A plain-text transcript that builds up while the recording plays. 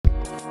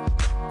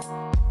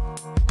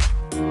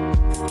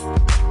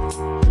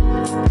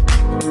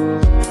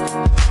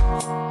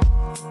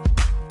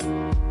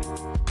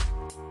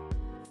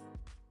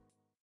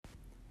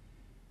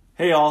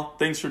Hey all,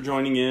 thanks for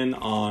joining in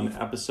on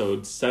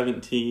episode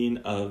 17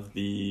 of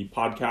the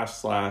podcast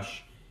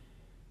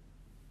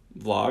 /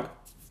 vlog.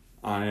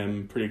 I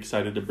am pretty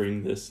excited to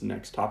bring this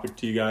next topic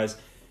to you guys.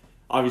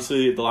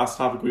 Obviously, the last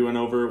topic we went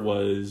over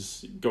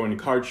was going to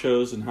card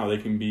shows and how they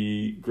can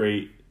be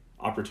great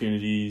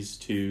opportunities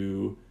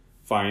to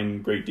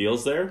find great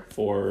deals there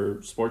for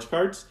sports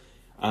cards.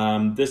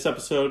 This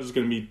episode is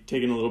going to be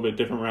taking a little bit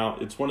different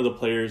route. It's one of the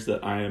players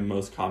that I am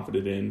most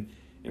confident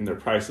in their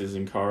prices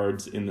and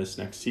cards in this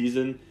next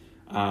season.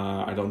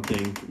 I don't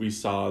think we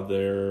saw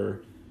their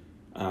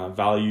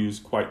values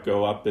quite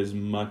go up as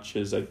much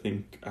as I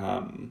think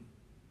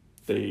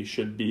they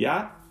should be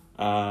at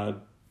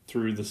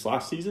through this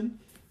last season.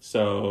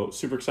 So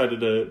super excited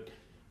to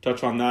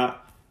touch on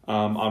that.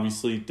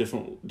 Obviously,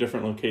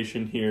 different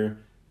location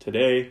here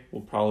today.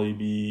 We'll probably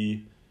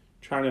be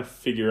trying to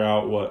figure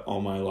out what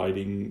all my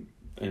lighting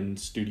and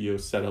studio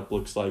setup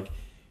looks like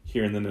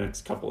here in the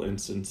next couple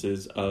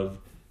instances of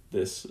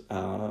this,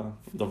 the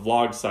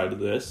vlog side of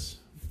this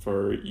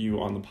for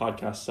you on the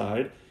podcast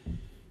side.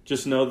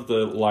 Just know that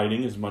the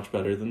lighting is much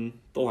better than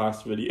the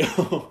last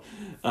video.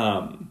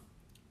 But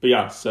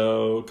yeah,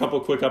 so a couple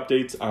quick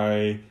updates.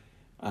 I,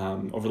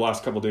 over the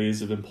last couple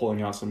days, have been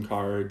pulling out some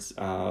cards,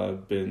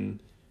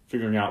 been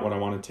figuring out what I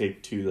want to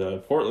take to the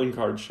Portland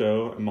card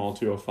show at Mall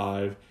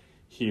 205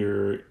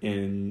 here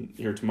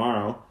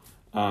tomorrow.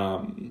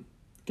 Going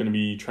to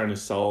be trying to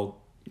sell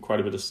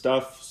quite a bit of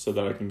stuff so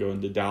that I can go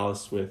into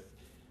Dallas with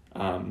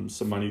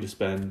some money to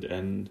spend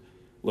and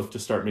look to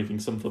start making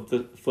some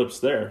flips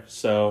there.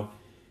 So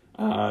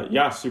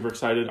super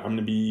excited.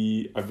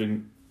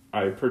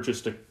 I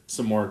purchased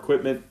some more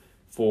equipment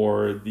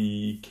for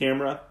the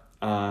camera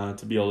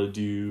to be able to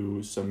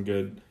do some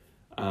good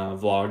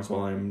vlogs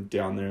while I'm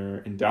down there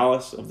in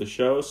Dallas of the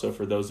show. So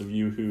for those of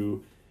you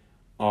who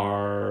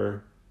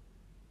are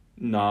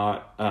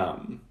not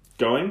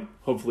going,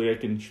 hopefully I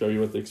can show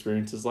you what the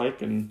experience is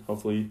like, and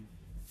hopefully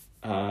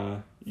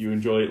you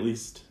enjoy at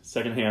least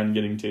secondhand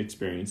getting to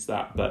experience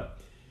that. But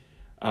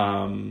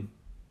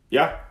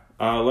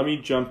let me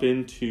jump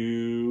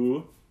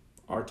into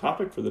our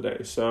topic for the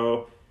day.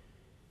 So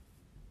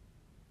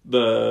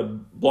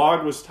the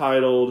blog was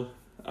titled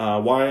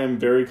Why I'm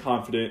Very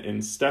Confident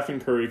in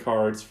Stephen Curry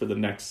Cards for the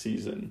Next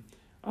Season.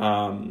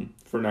 I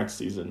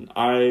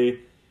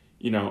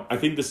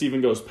think this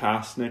even goes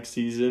past next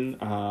season.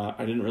 I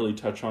didn't really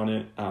touch on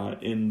it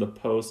in the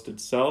post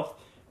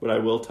itself, but I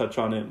will touch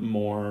on it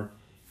more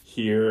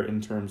here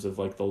in terms of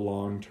like the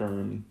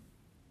long-term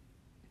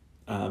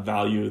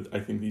value I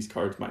think these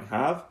cards might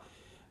have.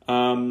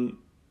 And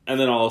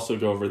then I'll also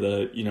go over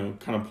the,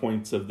 kind of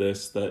points of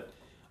this that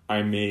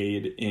I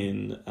made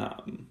in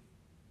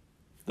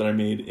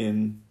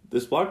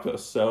this blog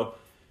post. So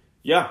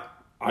yeah,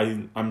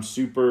 I'm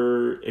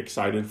super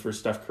excited for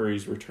Steph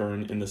Curry's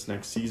return in this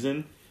next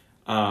season.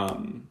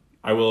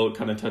 I will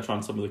kind of touch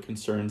on some of the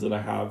concerns that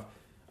I have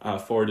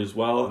for it as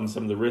well, and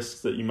some of the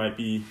risks that you might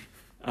be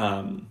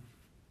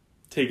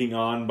taking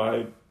on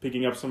by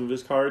picking up some of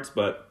his cards,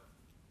 but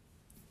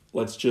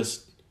let's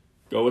just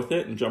go with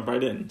it and jump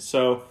right in.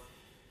 So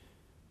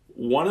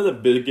one of the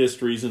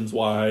biggest reasons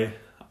why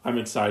I'm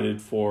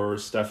excited for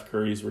Steph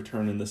Curry's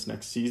return in this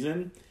next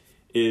season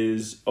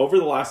is over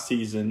the last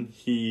season,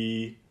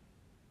 he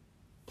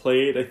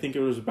played, I think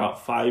it was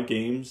about 5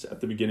 games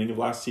at the beginning of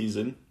last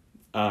season.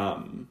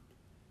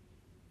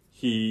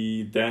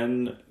 He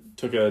then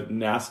took a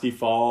nasty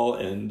fall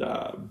and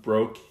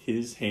broke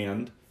his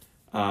hand.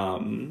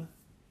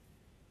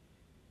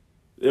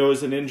 It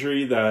was an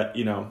injury that,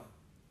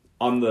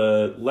 on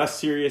the less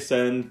serious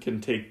end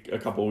can take a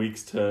couple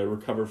weeks to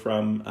recover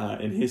from.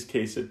 In his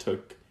case, it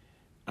took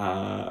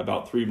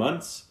about 3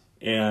 months,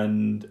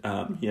 and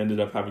he ended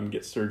up having to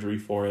get surgery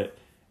for it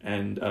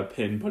and a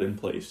pin put in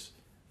place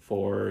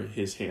for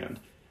his hand.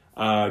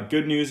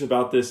 Good news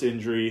about this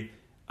injury,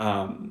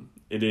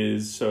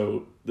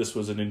 this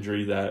was an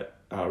injury that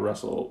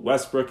Russell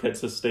Westbrook had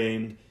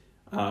sustained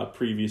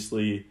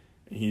previously.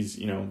 He's,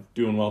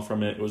 doing well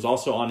from it. It was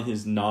also on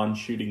his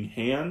non-shooting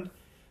hand,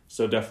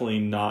 so definitely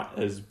not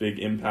as big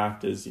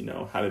impact as,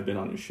 had it been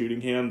on his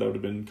shooting hand. That would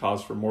have been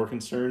cause for more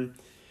concern.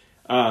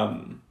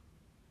 But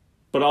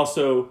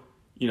also,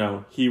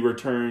 he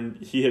returned.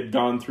 He had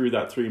gone through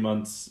that 3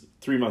 month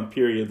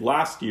period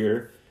last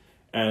year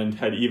and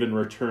had even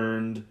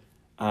returned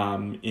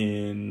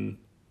in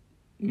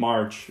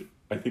March,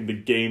 I think the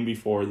game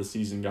before the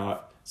season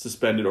got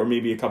suspended, or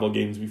maybe a couple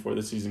games before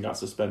the season got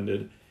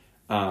suspended.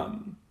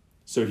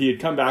 So he had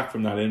come back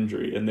from that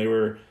injury, and they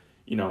were,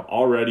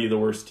 already the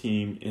worst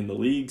team in the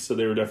league, so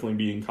they were definitely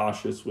being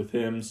cautious with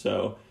him.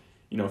 So,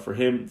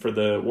 for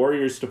the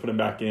Warriors to put him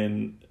back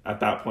in at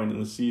that point in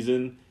the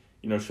season,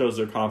 shows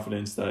their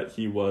confidence that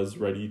he was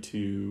ready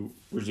to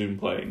resume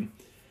playing.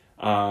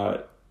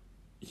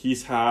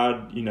 He's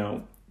had,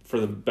 for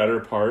the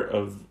better part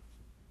of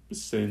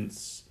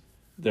since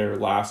their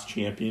last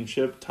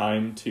championship,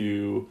 time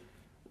to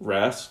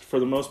rest for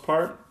the most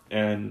part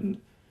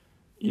and,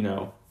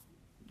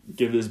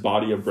 give his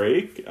body a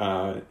break.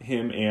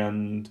 Him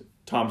and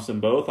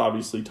Thompson both.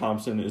 Obviously,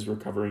 Thompson is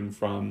recovering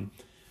from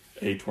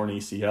a torn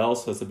ACL,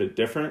 so that's a bit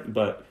different.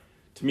 But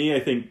to me,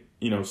 I think,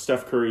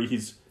 Steph Curry,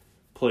 he's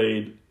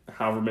played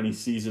however many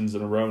seasons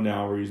in a row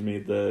now where he's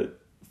made the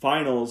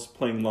finals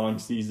playing long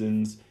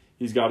seasons.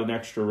 He's got an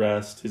extra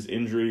rest. His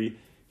injury,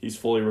 he's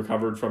fully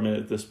recovered from it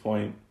at this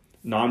point.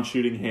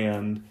 Non-shooting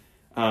hand.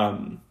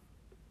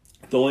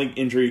 The only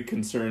injury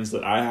concerns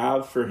that I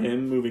have for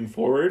him moving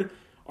forward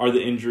are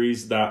the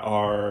injuries that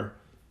are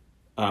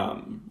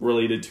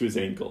related to his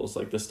ankles.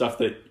 Like the stuff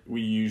that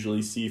we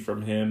usually see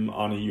from him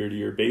on a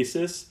year-to-year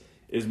basis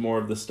is more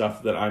of the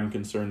stuff that I'm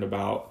concerned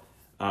about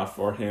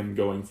for him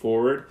going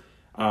forward.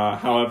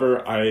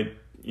 However,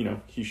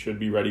 he should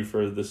be ready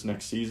for this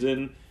next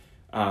season.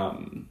 A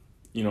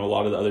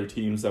lot of the other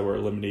teams that were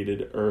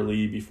eliminated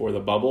early before the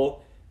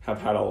bubble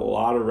have had a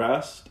lot of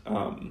rest.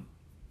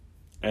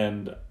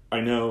 And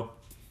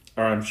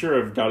I'm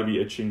sure I've got to be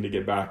itching to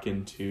get back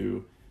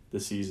into the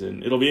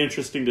season. It'll be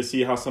interesting to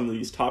see how some of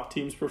these top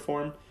teams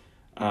perform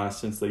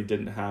since they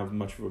didn't have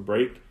much of a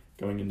break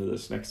going into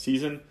this next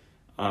season.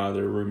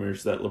 There are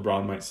rumors that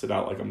LeBron might sit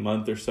out like a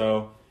month or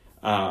so.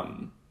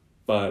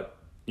 But,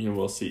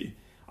 we'll see.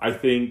 I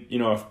think,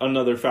 if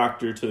another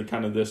factor to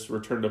kind of this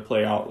return to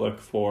play outlook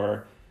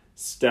for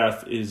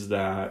Steph is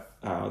that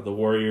the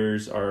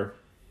Warriors are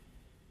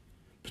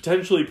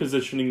potentially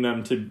positioning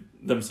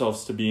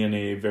themselves to be in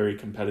a very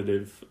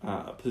competitive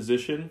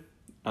position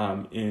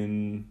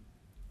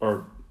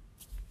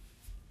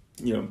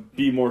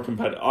be more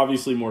competitive,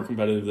 obviously more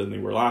competitive than they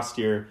were last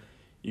year.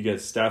 You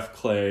get Steph,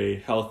 Clay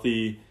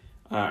healthy,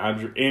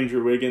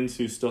 Andrew Wiggins,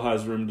 who still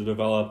has room to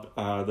develop,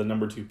 the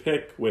number 2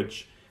 pick,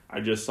 which I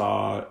just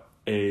saw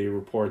a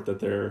report that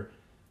they're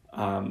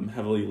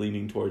heavily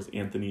leaning towards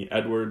Anthony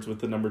Edwards with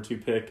the number 2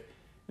 pick.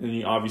 And then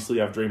you obviously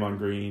have Draymond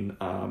Green,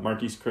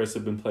 Marquise Chris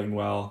have been playing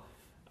well,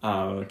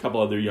 a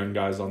couple other young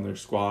guys on their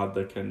squad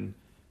that can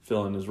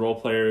fill in as role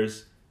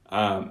players.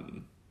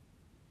 And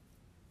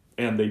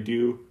they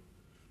do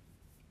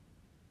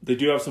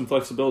have some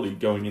flexibility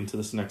going into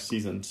this next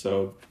season.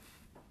 So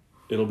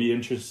it'll be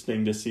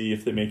interesting to see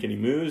if they make any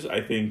moves.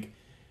 I think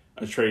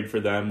a trade for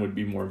them would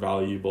be more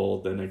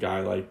valuable than a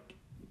guy like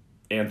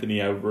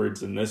Anthony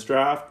Edwards in this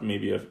draft,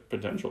 maybe a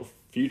potential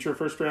future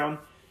first round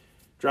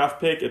draft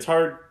pick. It's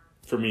hard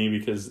for me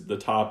because the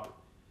top,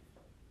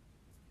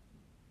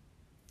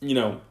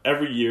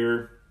 every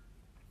year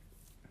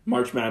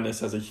March Madness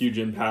has a huge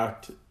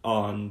impact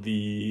on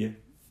the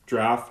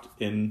draft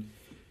in,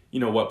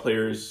 what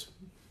players'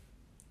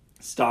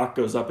 stock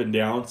goes up and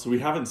down. So we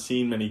haven't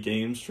seen many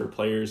games for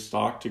players'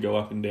 stock to go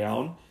up and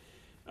down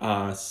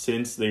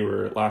since they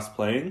were last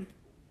playing.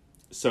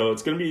 So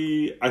it's going to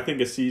be, I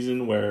think, a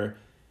season where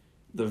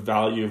the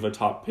value of a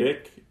top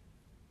pick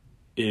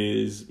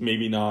is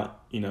maybe not,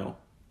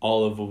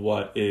 all of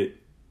what it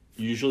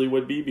usually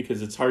would be,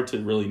 because it's hard to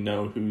really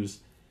know who's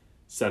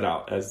set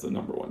out as the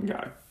number 1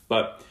 guy.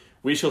 But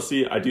we shall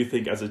see. I do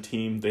think as a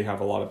team they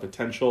have a lot of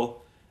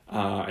potential.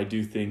 I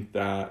do think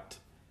that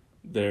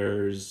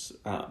there's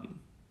a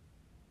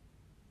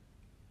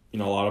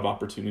lot of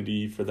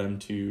opportunity for them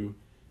to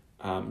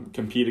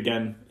compete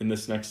again in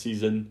this next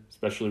season,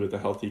 especially with a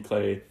healthy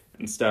Clay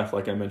and Steph,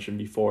 like I mentioned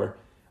before,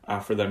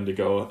 for them to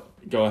go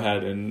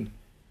ahead and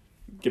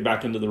get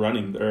back into the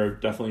running. They're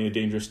definitely a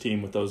dangerous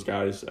team with those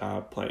guys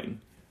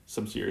playing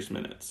some serious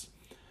minutes.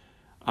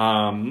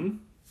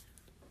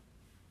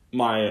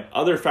 My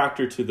other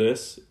factor to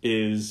this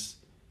is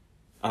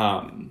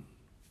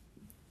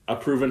a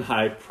proven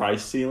high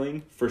price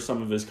ceiling for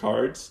some of his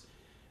cards.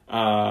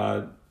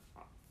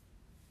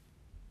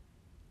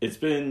 It's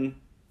been,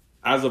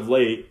 as of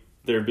late,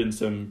 there have been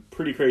some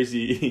pretty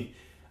crazy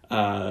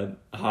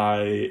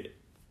high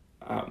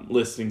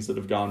listings that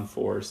have gone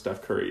for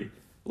Steph Curry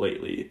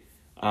lately.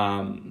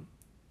 The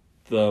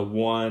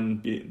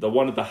one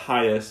at the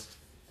highest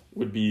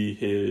would be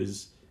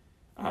his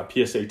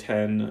PSA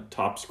 10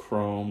 Topps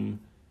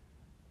Chrome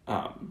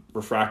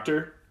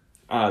refractor.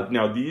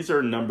 Now these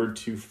are numbered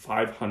to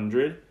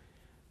 500.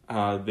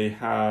 They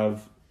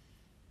have,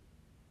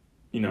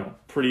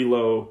 pretty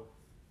low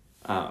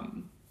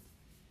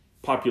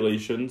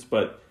populations,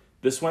 but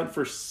this went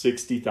for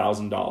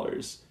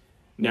 $60,000.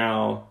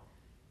 Now,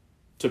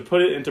 to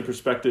put it into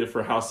perspective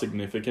for how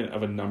significant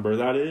of a number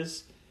that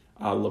is,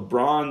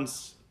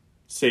 LeBron's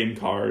same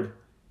card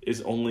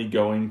is only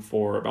going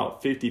for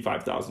about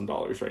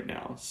 $55,000 right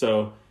now.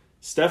 So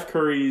Steph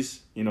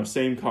Curry's,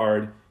 same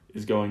card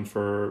is going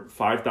for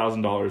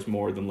 $5,000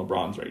 more than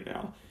LeBron's right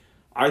now.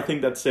 I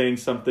think that's saying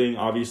something.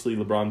 Obviously,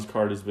 LeBron's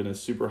card has been a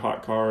super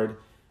hot card,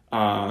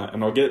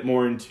 and I'll get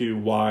more into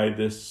why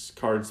this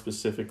card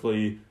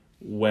specifically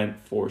went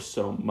for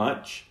so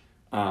much.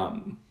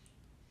 But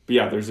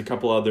yeah, there's a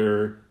couple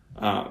other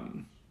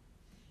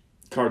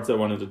cards that I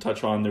wanted to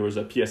touch on. There was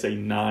a PSA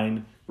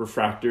 9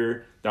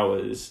 refractor that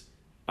was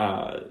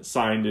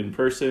signed in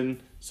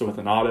person, so with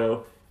an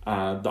auto.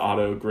 The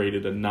auto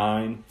graded a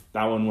 9.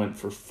 That one went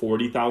for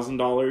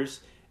 $40,000.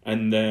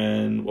 And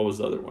then, what was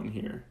the other one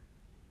here?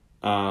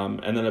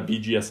 And then a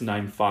BGS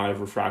 9.5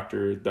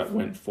 refractor that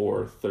went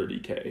for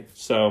 $30K.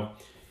 So,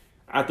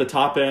 At the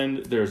top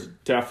end, there's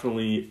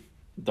definitely,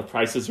 the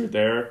prices are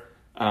there.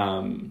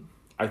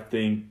 I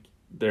think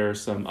there are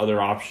some other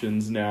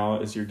options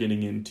now as you're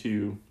getting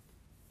into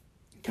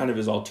kind of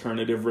his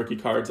alternative rookie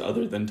cards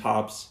other than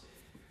Topps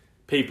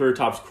Paper,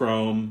 Topps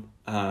Chrome,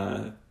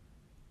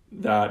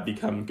 that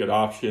become good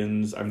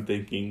options. I'm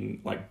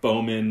thinking like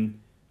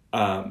Bowman,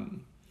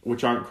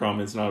 which aren't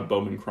Chrome. It's not a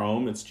Bowman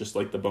Chrome. It's just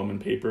like the Bowman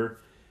Paper,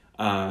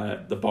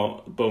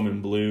 the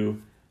Bowman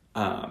Blue,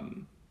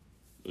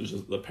 which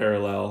is the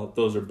Parallel.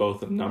 Those are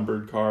both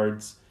numbered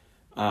cards.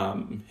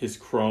 His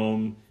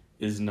Chrome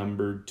is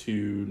numbered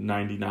to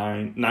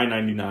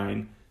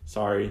 999,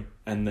 sorry.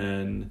 And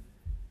then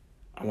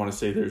I want to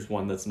say there's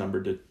one that's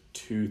numbered to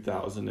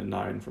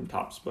 2009 from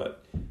Topps,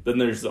 but then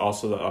there's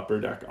also the Upper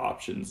Deck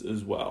options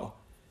as well.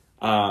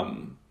 Yeah,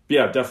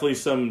 definitely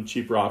some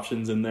cheaper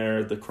options in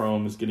there. The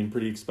Chrome is getting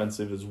pretty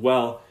expensive as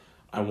well.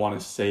 I want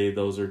to say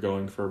those are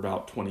going for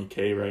about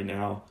 $20,000 right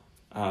now.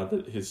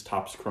 His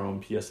Topps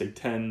Chrome PSA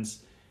 10s.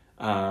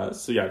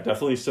 So yeah,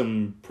 definitely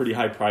some pretty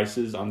high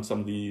prices on some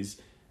of these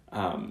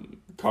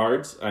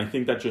cards. I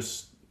think that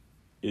just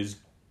is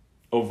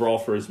overall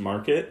for his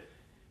market.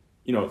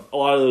 You know, a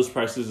lot of those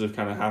prices have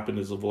kind of happened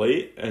as of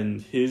late, and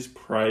his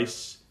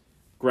price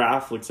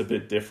graph looks a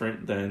bit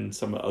different than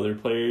some other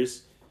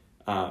players,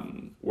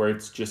 where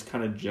it's just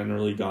kind of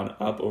generally gone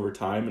up over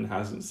time and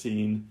hasn't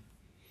seen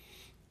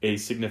a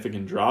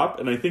significant drop.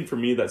 And I think for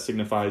me that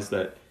signifies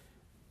that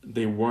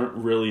they weren't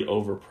really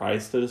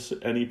overpriced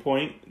at any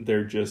point.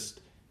 They're just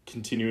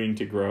continuing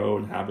to grow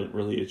and haven't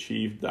really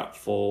achieved that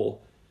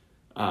full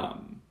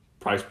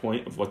price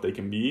point of what they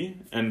can be.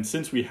 And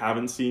since we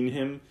haven't seen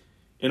him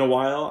in a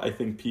while, I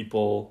think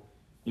people,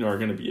 you know, are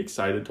going to be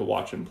excited to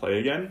watch him play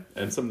again.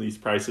 And some of these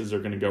prices are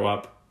going to go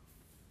up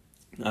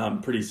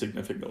pretty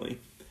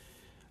significantly.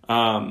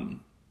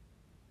 Going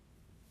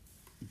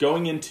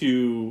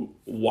into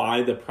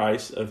why the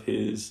price of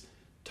his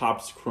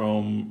Topps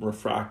Chrome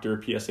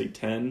Refractor PSA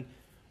 10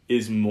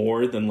 is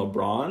more than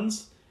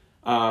LeBron's,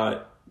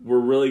 we're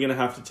really going to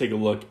have to take a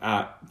look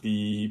at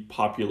the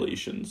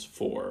populations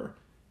for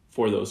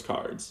those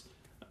cards.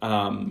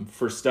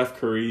 For Steph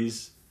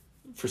Curry's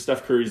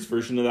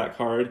version of that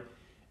card,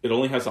 it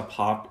only has a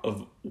pop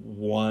of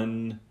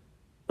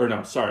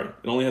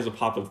it only has a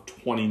pop of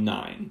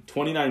 29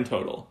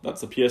 total.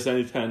 That's the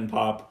PSA 10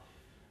 pop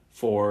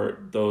for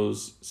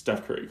those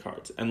Steph Curry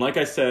cards. And like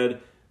I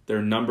said,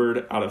 they're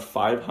numbered out of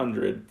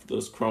 500,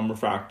 those Chrome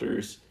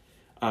Refractors.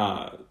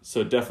 So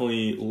it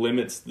definitely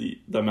limits the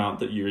amount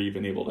that you're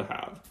even able to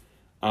have.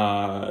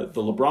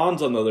 The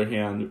LeBrons, on the other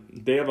hand,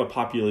 they have a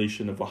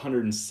population of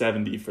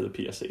 170 for the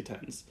PSA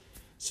 10s.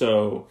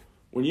 So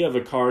when you have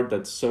a card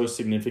that's so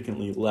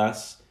significantly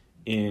less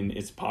in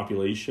its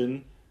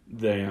population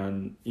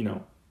than, you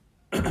know,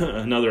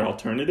 another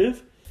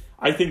alternative,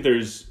 I think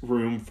there's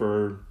room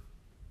for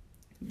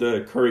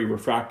the Curry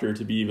Refractor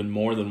to be even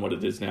more than what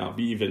it is now,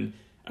 be even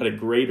at a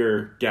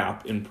greater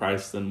gap in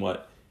price than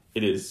what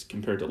it is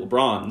compared to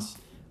LeBron's.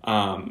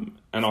 And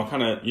I'll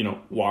kind of, you know,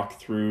 walk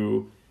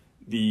through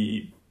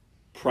the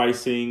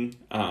pricing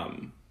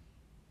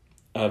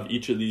of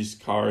each of these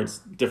cards,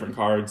 different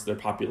cards, their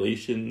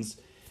populations,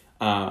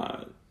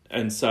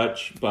 and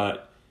such.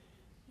 But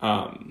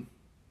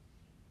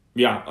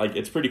yeah, like,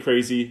 it's pretty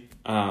crazy.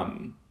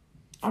 I'm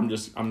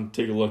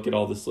taking a look at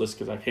all this list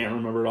because I can't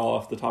remember it all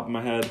off the top of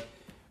my head.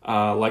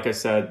 Like I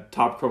said,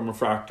 Top Chrome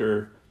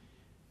Refractor,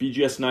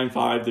 BGS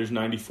 9.5, there's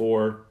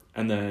 94,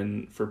 and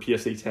then for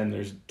PSA 10,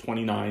 there's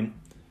 29.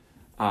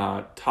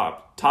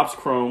 Topps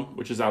Chrome,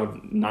 which is out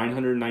of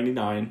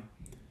 999.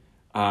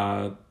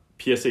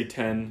 PSA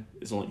 10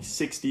 is only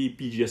 60,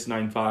 BGS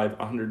 9.5,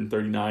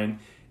 139.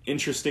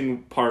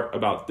 Interesting part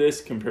about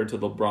this compared to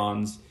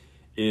LeBron's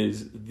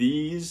is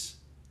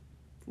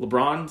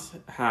LeBron's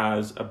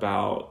has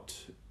about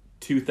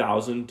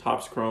 2,000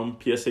 Topps Chrome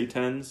PSA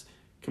 10s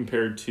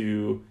compared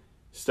to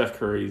Steph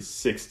Curry's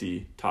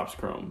 60 Topps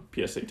Chrome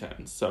PSA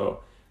 10s.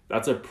 So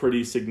that's a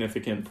pretty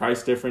significant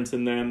price difference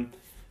in them.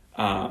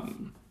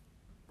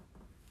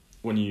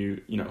 When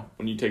you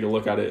take a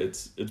look at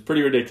it, it's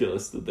pretty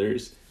ridiculous that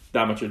there's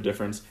that much of a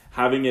difference.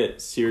 Having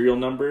it serial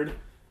numbered,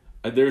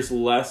 there's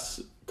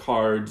less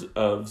cards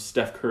of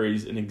Steph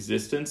Curry's in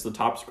existence, the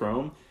Topps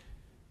Chrome,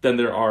 than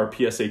there are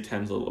PSA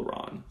 10s of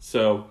LeBron.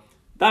 So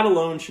that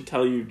alone should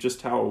tell you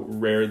just how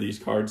rare these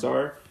cards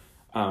are,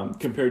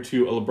 compared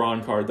to a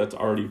LeBron card that's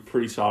already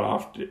pretty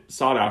sought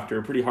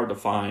after, pretty hard to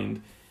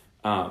find.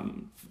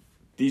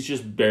 These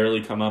just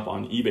barely come up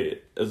on eBay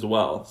as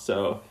well.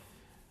 So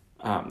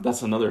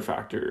that's another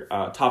factor.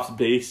 Topps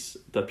base,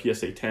 the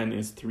PSA 10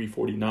 is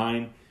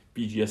 $349,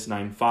 BGS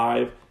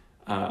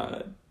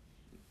 9.5,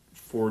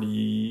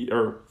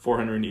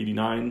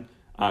 489.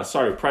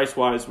 Price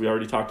wise, we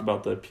already talked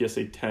about the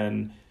PSA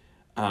 10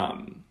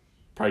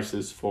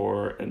 prices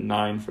for and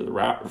 9 for the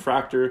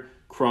refractor.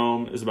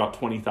 Chrome is about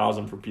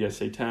 $20,000 for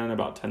PSA 10,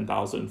 about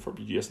 $10,000 for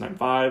BGS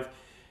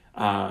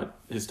 9.5.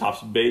 His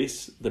Topps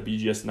base, the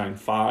BGS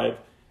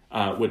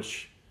 9.5,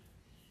 which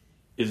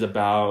is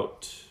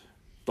about,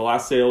 the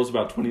last sale is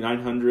about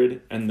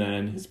 $2,900, and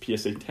then his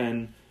PSA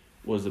 10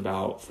 was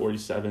about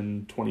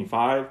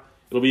 $47.25.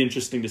 It'll be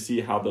interesting to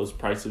see how those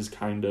prices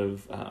kind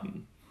of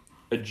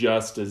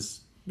adjust,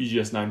 as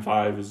BGS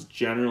 9.5 is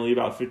generally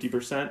about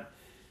 50%.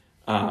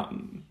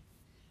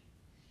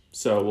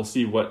 So we'll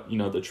see what,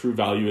 the true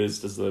value is.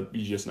 Does the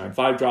BGS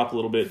 9.5 drop a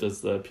little bit?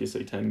 Does the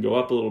PSA 10 go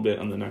up a little bit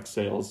on the next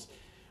sales?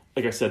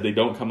 Like I said, they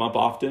don't come up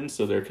often,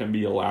 so there can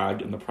be a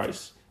lag in the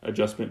price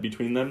adjustment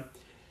between them.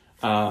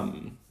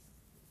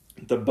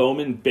 The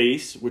Bowman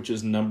base, which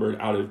is numbered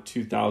out of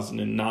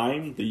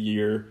 2009, the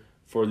year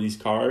for these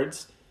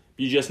cards.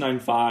 BGS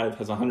 9.5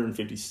 has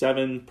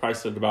 157,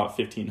 priced at about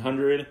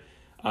 $1,500.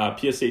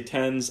 PSA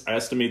 10s, I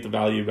estimate the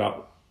value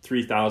about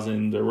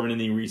 $3,000. There weren't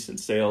any recent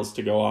sales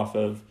to go off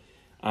of.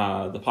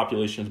 The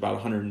population is about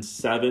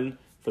 107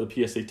 for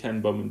the PSA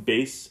 10 Bowman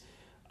base.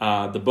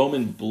 The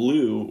Bowman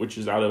Blue, which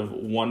is out of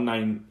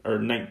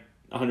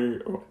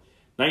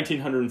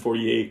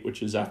 1948,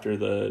 which is after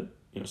the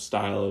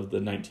style of the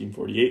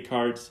 1948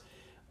 cards.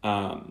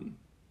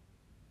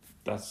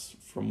 That's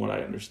from what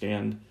I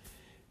understand.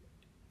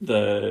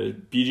 The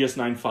BGS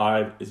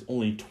 9.5 is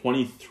only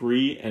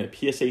 23, and a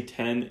PSA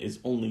 10 is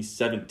only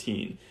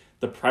 17.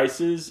 The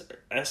prices are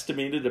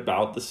estimated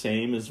about the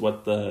same as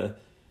what the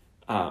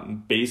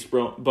base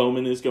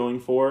Bowman is going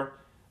for.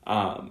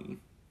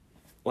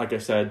 Like I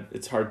said,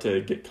 it's hard to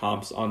get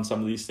comps on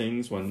some of these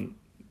things when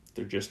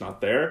they're just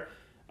not there.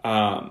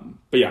 But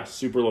yeah,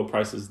 super low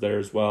prices there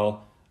as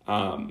well.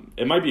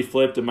 It might be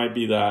flipped. It might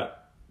be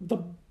that the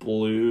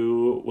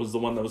blue was the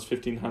one that was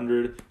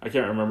 $1,500. I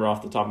can't remember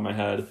off the top of my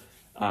head.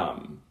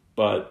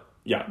 But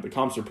yeah, the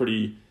comps are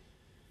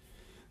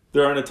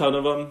there aren't a ton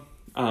of them.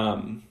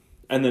 And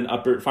then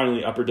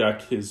Upper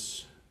Deck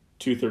is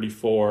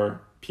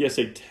 234.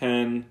 PSA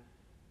 10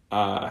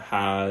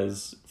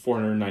 has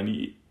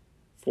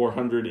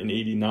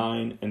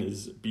 489, and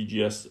his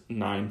BGS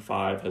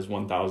 9.5 has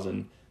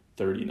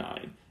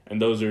 1,039.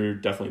 And those are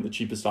definitely the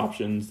cheapest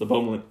options. The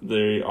Bowman,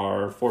 they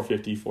are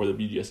 $450 for the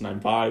BGS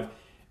 9.5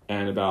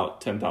 and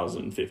about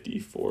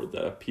 $10,050 for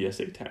the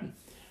PSA 10.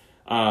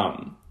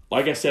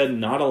 Like I said,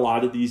 not a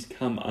lot of these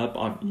come up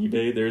on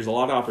eBay. There's a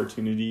lot of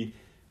opportunity.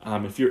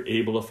 If you're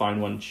able to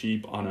find one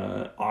cheap on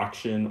an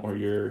auction,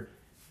 or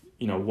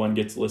one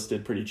gets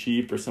listed pretty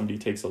cheap, or somebody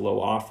takes a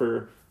low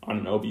offer on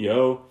an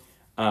OBO,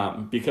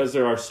 because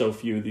there are so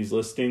few of these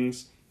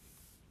listings,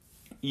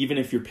 even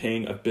if you're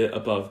paying a bit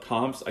above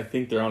comps, I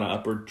think they're on an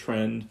upward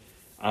trend,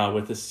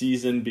 with the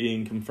season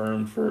being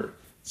confirmed for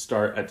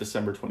start at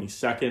December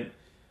 22nd.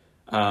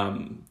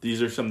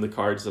 These are some of the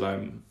cards that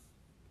I'm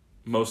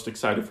most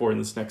excited for in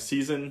this next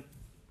season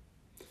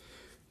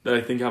that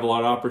I think have a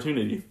lot of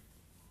opportunity.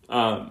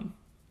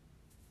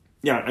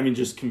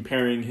 Just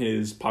comparing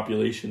his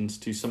populations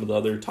to some of the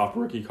other top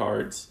rookie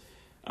cards,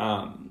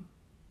 that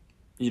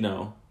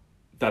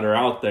are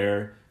out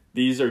there,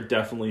 these are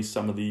definitely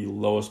some of the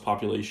lowest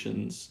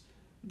populations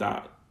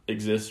that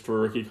exist for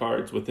rookie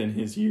cards within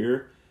his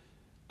year,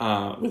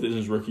 within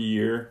his rookie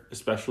year,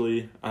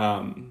 especially.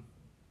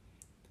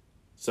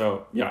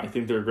 So yeah, I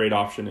think they're a great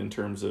option in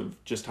terms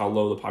of just how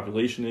low the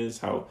population is,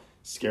 how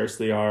scarce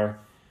they are.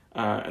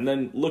 And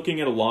then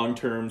looking at a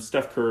long-term,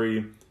 Steph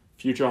Curry,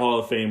 future Hall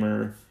of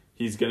Famer,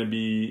 he's going to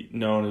be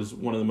known as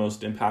one of the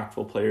most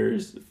impactful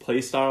players,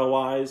 play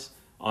style-wise,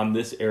 on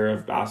this era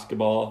of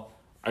basketball.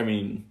 I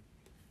mean,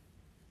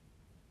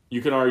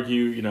 you can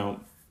argue,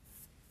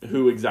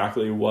 who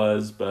exactly it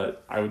was,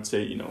 but I would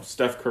say,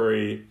 Steph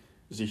Curry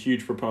is a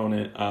huge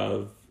proponent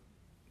of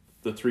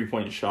the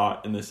three-point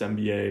shot in this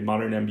NBA,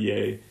 modern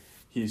NBA.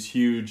 He's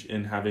huge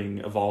in having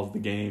evolved the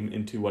game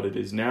into what it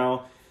is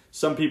now.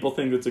 Some people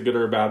think it's a good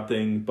or a bad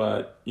thing,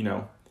 but,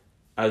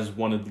 as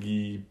one of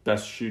the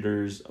best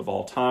shooters of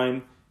all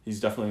time, he's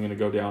definitely going to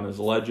go down as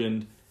a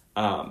legend.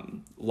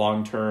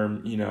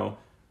 Long-term,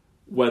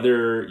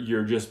 whether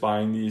you're just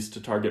buying these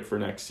to target for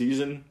next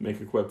season, make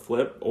a quick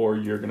flip, or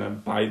you're going to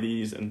buy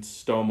these and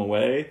stow them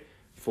away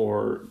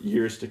for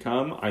years to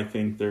come, I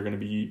think they're going to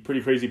be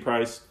pretty crazy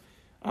priced.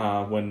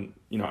 When,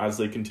 as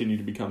they continue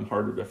to become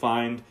harder to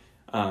find,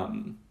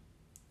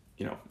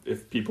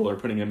 if people are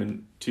putting them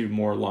into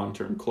more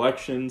long-term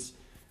collections.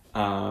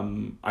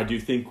 I do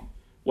think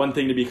one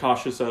thing to be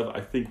cautious of, I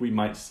think we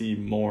might see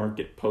more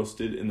get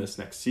posted in this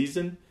next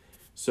season.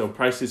 So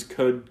prices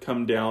could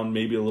come down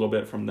maybe a little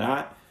bit from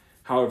that.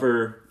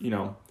 However,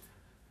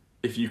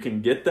 if you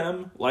can get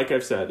them, like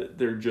I've said,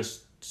 they're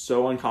just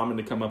so uncommon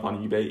to come up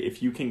on eBay.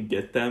 If you can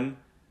get them,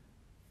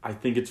 I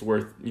think it's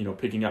worth,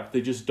 picking up.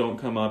 They just don't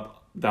come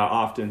up that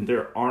often.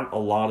 There aren't a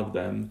lot of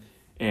them,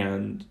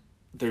 and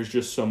there's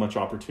just so much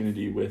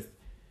opportunity with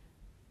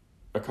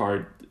a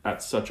card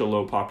at such a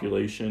low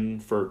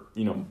population for,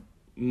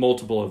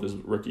 multiple of his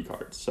rookie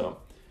cards. So,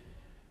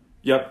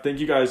 yep, thank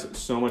you guys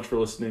so much for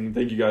listening.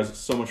 Thank you guys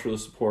so much for the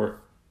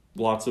support.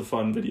 Lots of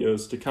fun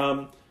videos to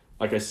come.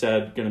 Like I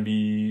said, going to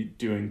be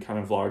doing kind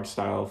of vlog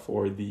style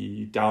for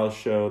the Dallas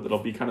show. That'll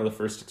be kind of the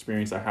first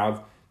experience I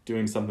have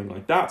doing something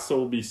like that. So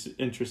it'll be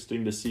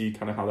interesting to see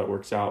kind of how that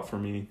works out for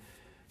me.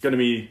 Going to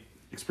be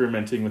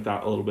experimenting with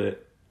that a little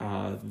bit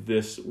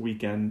this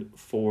weekend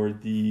for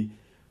the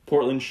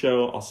Portland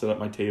show, I'll set up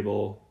my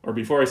table, or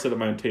before I set up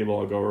my table,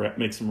 I'll go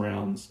make some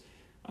rounds,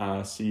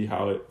 see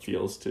how it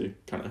feels to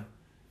kind of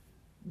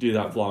do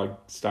that vlog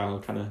style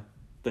kind of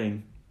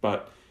thing.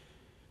 But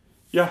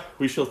yeah,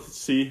 we shall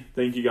see.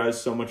 Thank you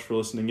guys so much for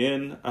listening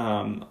in.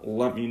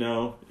 Let me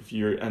know if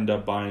you end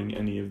up buying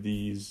any of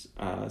these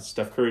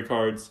Steph Curry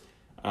cards.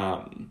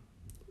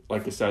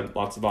 Like I said,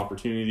 lots of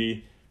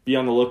opportunity. Be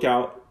on the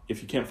lookout.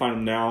 If you can't find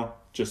them now,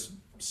 just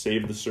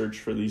save the search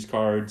for these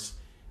cards.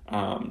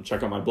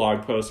 Check out my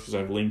blog post because I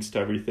have links to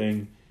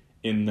everything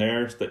in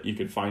there so that you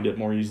could find it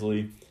more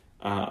easily.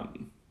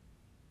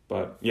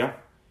 But yeah,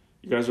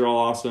 you guys are all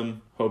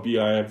awesome. Hope you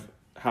have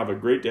a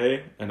great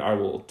day, and I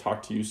will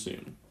talk to you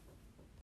soon.